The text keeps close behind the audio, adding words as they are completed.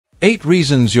8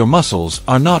 reasons your muscles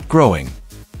are not growing.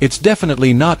 It's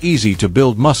definitely not easy to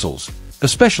build muscles,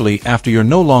 especially after you're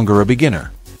no longer a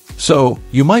beginner. So,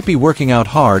 you might be working out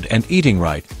hard and eating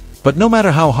right, but no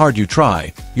matter how hard you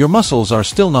try, your muscles are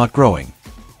still not growing.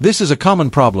 This is a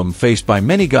common problem faced by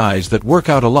many guys that work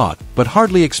out a lot but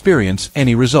hardly experience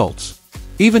any results,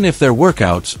 even if their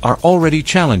workouts are already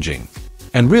challenging.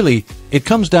 And really, it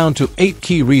comes down to 8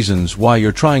 key reasons why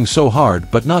you're trying so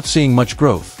hard but not seeing much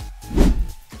growth.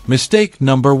 Mistake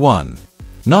number 1.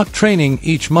 Not training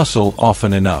each muscle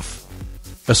often enough.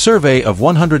 A survey of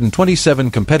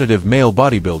 127 competitive male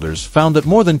bodybuilders found that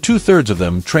more than 2/3 of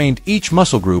them trained each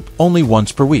muscle group only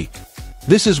once per week.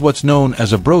 This is what's known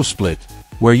as a bro split,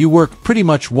 where you work pretty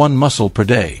much one muscle per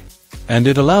day. And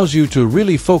it allows you to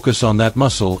really focus on that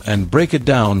muscle and break it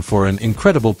down for an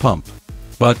incredible pump.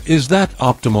 But is that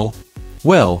optimal?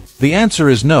 Well, the answer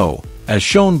is no, as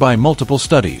shown by multiple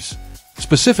studies.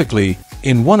 Specifically,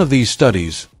 in one of these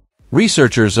studies,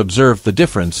 researchers observed the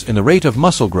difference in the rate of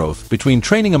muscle growth between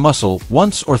training a muscle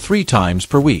once or 3 times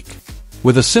per week,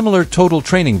 with a similar total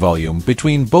training volume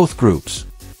between both groups.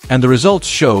 And the results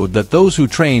showed that those who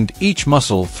trained each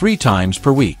muscle 3 times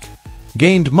per week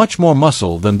gained much more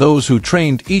muscle than those who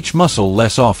trained each muscle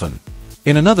less often.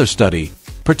 In another study,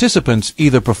 participants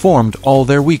either performed all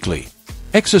their weekly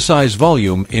exercise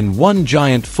volume in one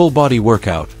giant full-body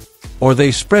workout, or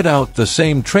they spread out the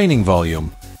same training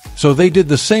volume, so they did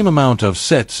the same amount of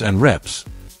sets and reps,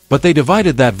 but they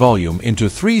divided that volume into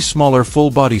 3 smaller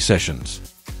full-body sessions.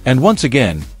 And once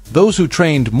again, those who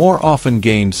trained more often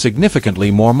gained significantly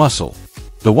more muscle.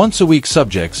 The once-a-week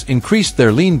subjects increased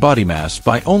their lean body mass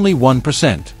by only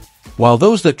 1%, while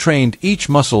those that trained each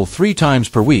muscle 3 times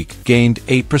per week gained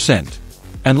 8%.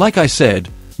 And like I said,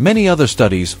 many other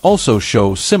studies also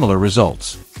show similar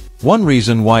results. One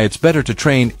reason why it's better to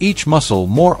train each muscle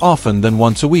more often than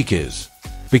once a week is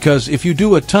because if you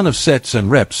do a ton of sets and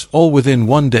reps all within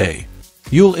one day,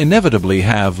 you'll inevitably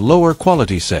have lower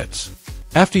quality sets.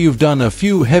 After you've done a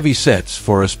few heavy sets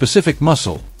for a specific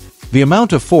muscle, the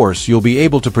amount of force you'll be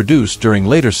able to produce during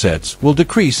later sets will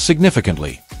decrease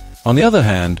significantly. On the other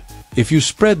hand, if you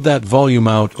spread that volume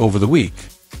out over the week,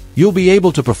 you'll be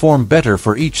able to perform better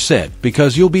for each set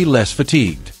because you'll be less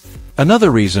fatigued. Another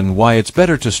reason why it's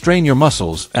better to strain your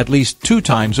muscles at least 2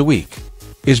 times a week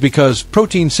is because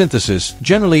protein synthesis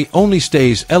generally only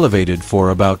stays elevated for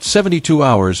about 72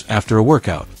 hours after a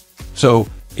workout. So,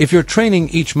 if you're training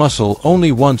each muscle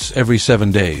only once every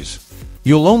 7 days,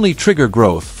 you'll only trigger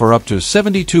growth for up to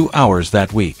 72 hours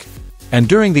that week. And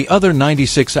during the other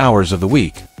 96 hours of the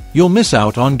week, you'll miss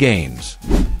out on gains.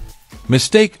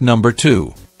 Mistake number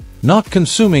 2. Not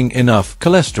consuming enough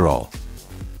cholesterol.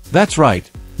 That's right,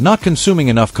 not consuming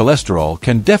enough cholesterol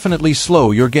can definitely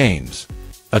slow your gains.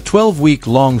 A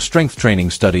 12-week-long strength training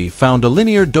study found a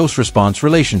linear dose-response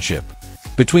relationship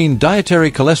between dietary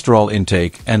cholesterol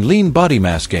intake and lean body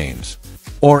mass gains,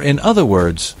 or in other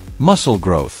words, muscle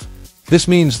growth. This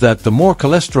means that the more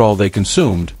cholesterol they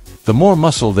consumed, the more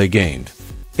muscle they gained.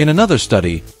 In another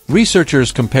study,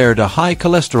 researchers compared a high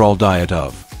cholesterol diet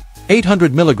of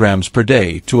 800 milligrams per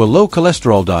day to a low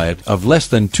cholesterol diet of less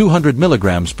than 200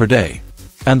 milligrams per day.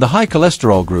 And the high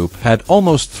cholesterol group had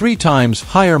almost 3 times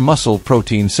higher muscle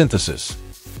protein synthesis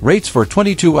rates for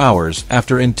 22 hours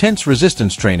after intense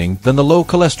resistance training than the low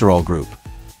cholesterol group.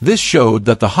 This showed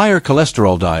that the higher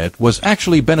cholesterol diet was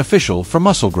actually beneficial for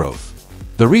muscle growth.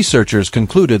 The researchers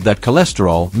concluded that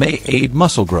cholesterol may aid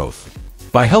muscle growth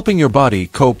by helping your body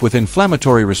cope with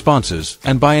inflammatory responses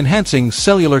and by enhancing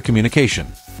cellular communication.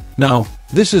 Now,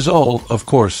 this is all, of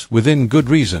course, within good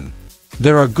reason.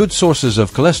 There are good sources of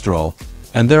cholesterol,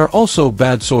 and there are also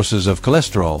bad sources of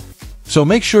cholesterol, so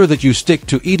make sure that you stick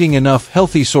to eating enough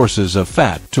healthy sources of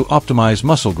fat to optimize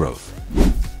muscle growth.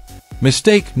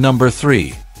 Mistake number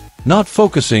 3. Not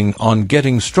focusing on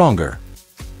getting stronger.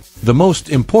 The most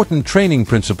important training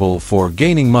principle for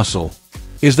gaining muscle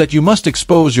is that you must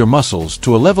expose your muscles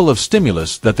to a level of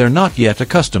stimulus that they're not yet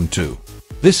accustomed to.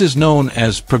 This is known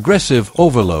as progressive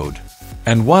overload,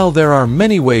 and while there are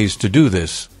many ways to do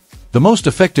this, the most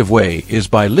effective way is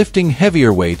by lifting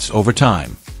heavier weights over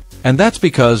time. And that's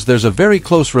because there's a very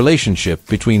close relationship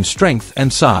between strength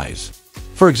and size.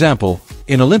 For example,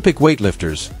 in Olympic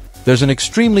weightlifters, there's an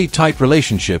extremely tight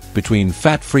relationship between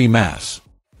fat-free mass,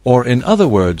 or in other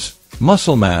words,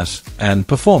 muscle mass and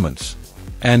performance.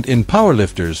 And in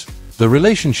powerlifters, the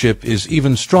relationship is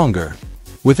even stronger,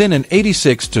 within an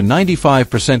 86 to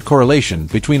 95% correlation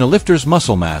between a lifter's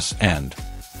muscle mass and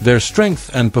their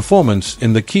strength and performance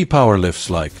in the key power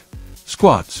lifts like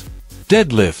squats,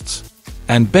 deadlifts,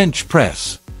 and bench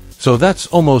press. So that's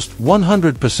almost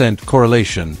 100%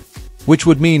 correlation. which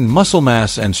would mean muscle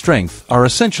mass and strength are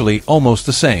essentially almost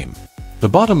the same. The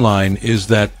bottom line is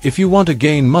that if you want to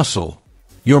gain muscle,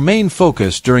 your main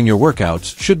focus during your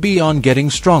workouts should be on getting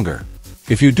stronger.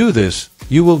 If you do this,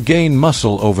 you will gain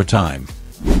muscle over time.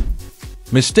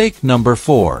 Mistake number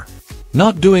 4.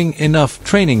 Not doing enough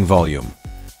training volume.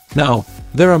 Now,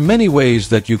 there are many ways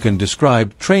that you can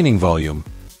describe training volume,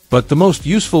 but the most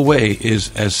useful way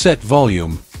is as set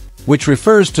volume, which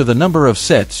refers to the number of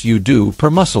sets you do per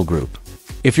muscle group.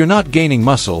 If you're not gaining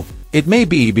muscle, it may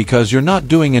be because you're not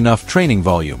doing enough training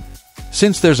volume,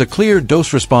 since there's a clear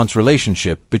dose-response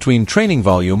relationship between training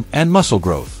volume and muscle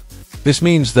growth. This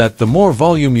means that the more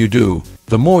volume you do,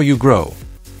 the more you grow.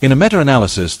 In a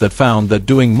meta-analysis that found that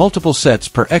doing multiple sets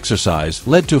per exercise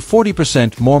led to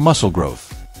 40% more muscle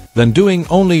growth than doing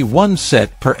only one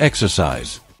set per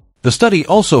exercise. The study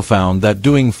also found that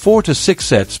doing 4 to 6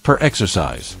 sets per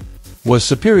exercise was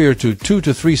superior to 2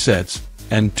 to 3 sets,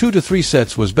 and 2 to 3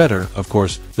 sets was better, of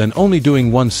course, than only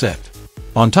doing one set.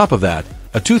 On top of that,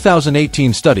 a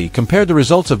 2018 study compared the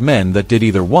results of men that did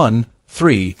either 1,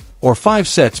 3, or 5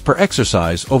 sets per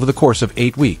exercise over the course of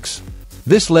 8 weeks.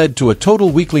 This led to a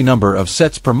total weekly number of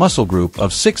sets per muscle group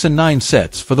of 6 and 9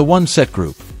 sets for the 1-set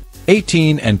group,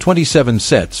 18 and 27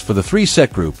 sets for the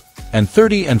 3-set group, and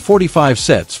 30 and 45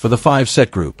 sets for the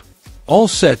 5-set group. All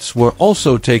sets were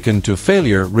also taken to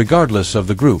failure regardless of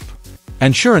the group.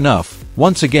 And sure enough,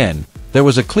 once again, there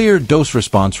was a clear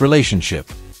dose-response relationship.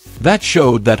 That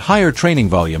showed that higher training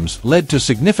volumes led to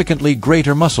significantly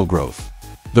greater muscle growth.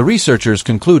 The researchers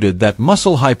concluded that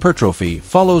muscle hypertrophy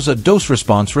follows a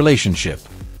dose-response relationship,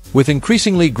 with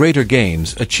increasingly greater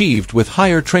gains achieved with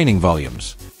higher training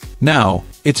volumes. Now,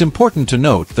 it's important to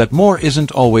note that more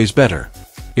isn't always better.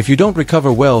 If you don't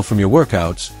recover well from your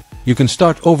workouts, you can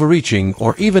start overreaching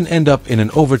or even end up in an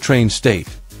overtrained state,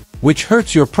 which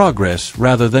hurts your progress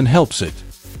rather than helps it.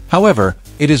 However,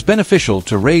 it is beneficial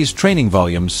to raise training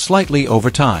volumes slightly over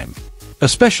time,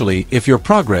 especially if your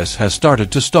progress has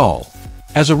started to stall.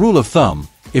 As a rule of thumb,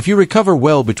 if you recover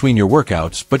well between your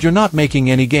workouts but you're not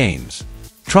making any gains,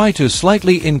 try to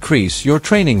slightly increase your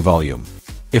training volume.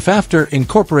 If after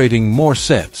incorporating more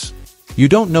sets, you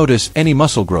don't notice any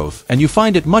muscle growth and you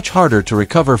find it much harder to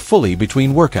recover fully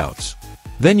between workouts,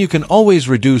 then you can always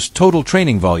reduce total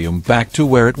training volume back to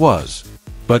where it was.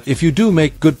 But if you do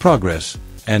make good progress,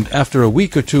 and after a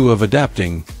week or two of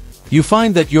adapting, you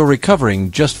find that you're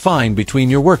recovering just fine between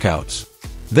your workouts,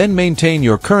 then maintain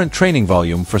your current training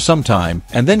volume for some time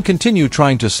and then continue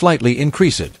trying to slightly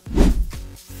increase it.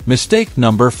 Mistake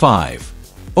number 5.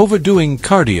 Overdoing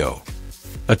cardio.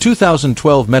 A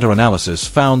 2012 meta-analysis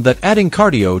found that adding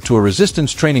cardio to a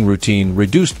resistance training routine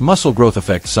reduced muscle growth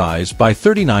effect size by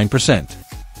 39%.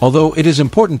 Although it is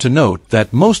important to note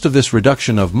that most of this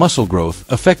reduction of muscle growth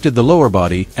affected the lower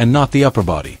body and not the upper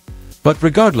body. But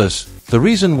regardless, the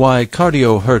reason why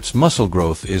cardio hurts muscle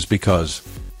growth is because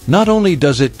not only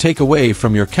does it take away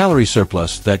from your calorie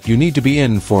surplus that you need to be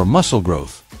in for muscle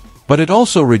growth, but it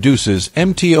also reduces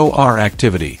mTOR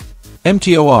activity.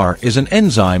 mTOR is an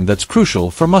enzyme that's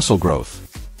crucial for muscle growth.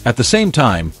 At the same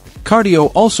time,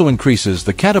 cardio also increases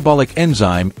the catabolic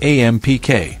enzyme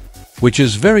AMPK, which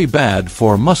is very bad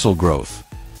for muscle growth.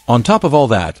 On top of all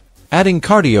that, adding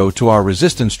cardio to our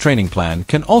resistance training plan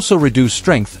can also reduce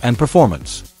strength and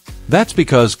performance. That's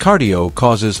because cardio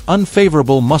causes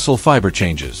unfavorable muscle fiber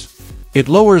changes. It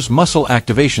lowers muscle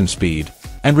activation speed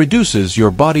and reduces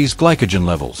your body's glycogen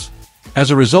levels.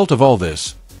 As a result of all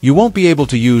this, you won't be able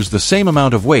to use the same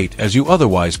amount of weight as you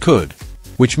otherwise could,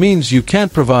 which means you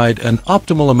can't provide an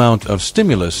optimal amount of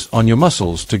stimulus on your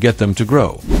muscles to get them to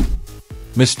grow.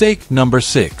 Mistake number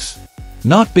 6.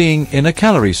 Not being in a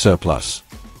calorie surplus.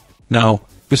 Now,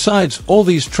 besides all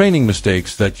these training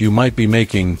mistakes that you might be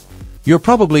making, you're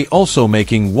probably also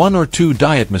making 1 or 2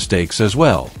 diet mistakes as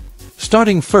well.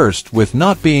 Starting first with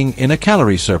not being in a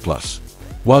calorie surplus.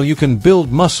 While you can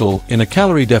build muscle in a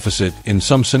calorie deficit in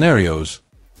some scenarios,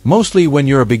 mostly when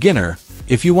you're a beginner,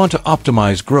 if you want to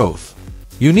optimize growth,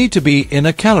 you need to be in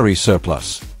a calorie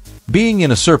surplus. Being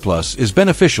in a surplus is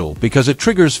beneficial because it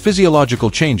triggers physiological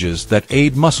changes that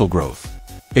aid muscle growth.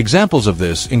 Examples of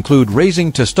this include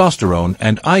raising testosterone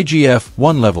and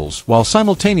IGF-1 levels while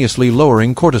simultaneously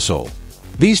lowering cortisol.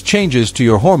 These changes to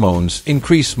your hormones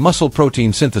increase muscle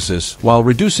protein synthesis while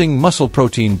reducing muscle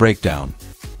protein breakdown,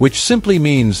 which simply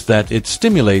means that it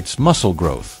stimulates muscle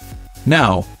growth.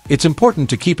 Now, it's important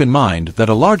to keep in mind that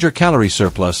a larger calorie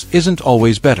surplus isn't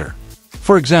always better.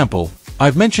 For example,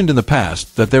 I've mentioned in the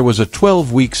past that there was a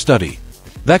 12-week study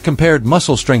that compared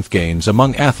muscle strength gains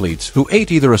among athletes who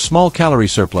ate either a small calorie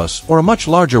surplus or a much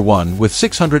larger one with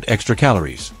 600 extra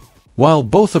calories. while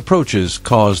both approaches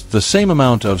caused the same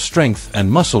amount of strength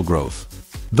and muscle growth.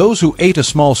 Those who ate a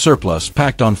small surplus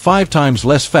packed on 5 times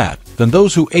less fat than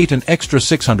those who ate an extra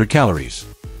 600 calories.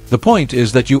 The point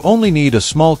is that you only need a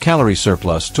small calorie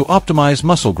surplus to optimize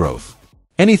muscle growth.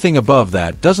 Anything above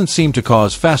that doesn't seem to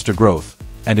cause faster growth,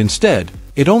 and instead,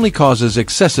 it only causes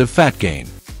excessive fat gain.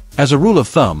 As a rule of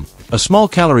thumb, a small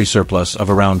calorie surplus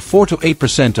of around 4 to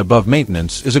 8% above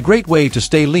maintenance is a great way to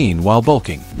stay lean while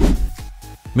bulking.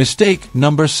 Mistake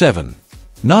number 7.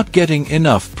 Not getting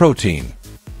enough protein.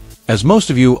 As most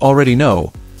of you already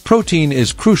know, protein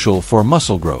is crucial for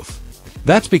muscle growth.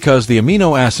 That's because the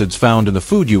amino acids found in the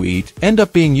food you eat end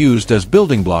up being used as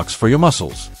building blocks for your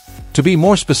muscles. To be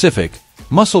more specific,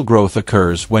 muscle growth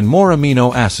occurs when more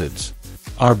amino acids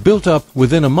are built up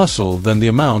within a muscle than the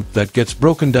amount that gets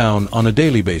broken down on a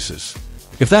daily basis.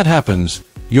 If that happens,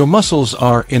 your muscles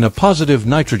are in a positive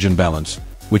nitrogen balance,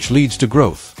 which leads to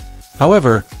growth.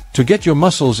 However, to get your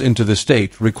muscles into this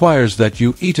state requires that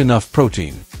you eat enough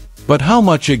protein. But how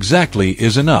much exactly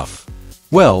is enough?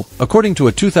 Well, according to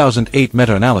a 2008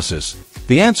 meta-analysis,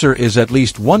 the answer is at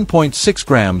least 1.6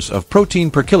 grams of protein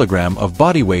per kilogram of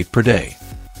body weight per day.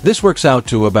 This works out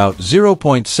to about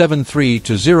 0.73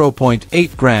 to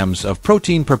 0.8 grams of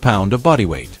protein per pound of body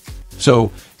weight.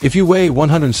 So, if you weigh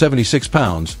 176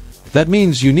 pounds, that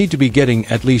means you need to be getting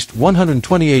at least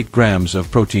 128 grams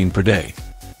of protein per day.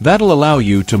 That'll allow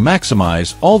you to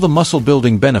maximize all the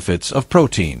muscle-building benefits of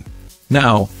protein.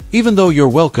 Now, even though you're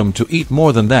welcome to eat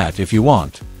more than that if you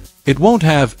want, it won't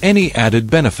have any added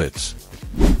benefits.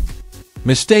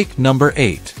 Mistake number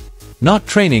 8. Not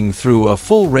training through a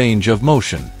full range of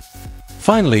motion.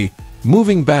 Finally,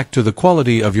 moving back to the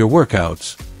quality of your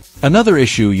workouts, another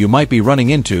issue you might be running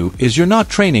into is you're not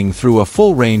training through a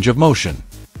full range of motion.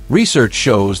 Research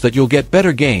shows that you'll get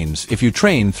better gains if you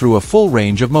train through a full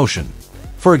range of motion.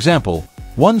 For example,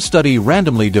 one study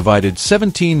randomly divided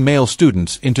 17 male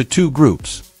students into 2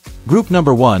 groups. Group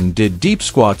number 1 did deep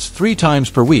squats 3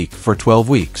 times per week for 12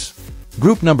 weeks.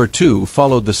 Group number 2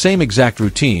 followed the same exact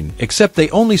routine, except they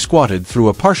only squatted through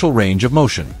a partial range of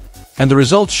motion. And the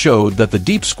results showed that the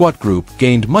deep squat group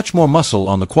gained much more muscle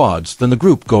on the quads than the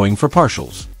group going for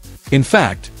partials. In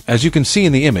fact, as you can see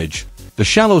in the image, the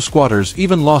shallow squatters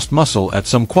even lost muscle at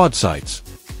some quad sites,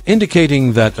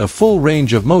 indicating that a full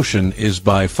range of motion is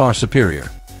by far superior.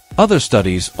 Other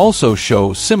studies also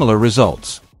show similar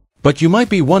results. But you might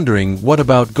be wondering, what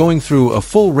about going through a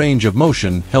full range of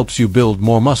motion helps you build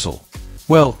more muscle?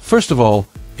 Well, first of all,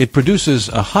 it produces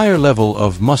a higher level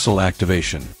of muscle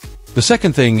activation. The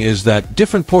second thing is that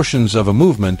different portions of a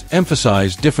movement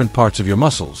emphasize different parts of your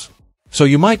muscles. So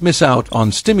you might miss out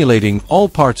on stimulating all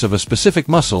parts of a specific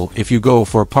muscle if you go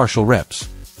for partial reps.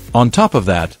 On top of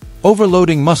that,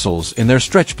 overloading muscles in their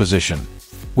stretch position,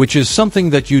 which is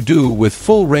something that you do with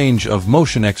full range of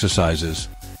motion exercises.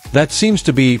 That seems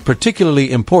to be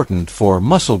particularly important for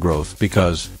muscle growth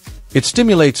because it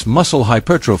stimulates muscle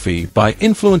hypertrophy by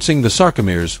influencing the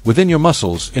sarcomeres within your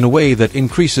muscles in a way that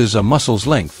increases a muscle's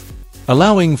length,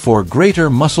 allowing for greater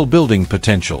muscle building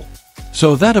potential.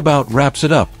 So that about wraps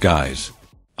it up, guys.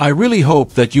 I really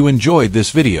hope that you enjoyed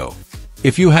this video.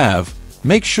 If you have,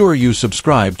 make sure you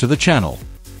subscribe to the channel.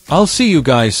 I'll see you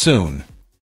guys soon.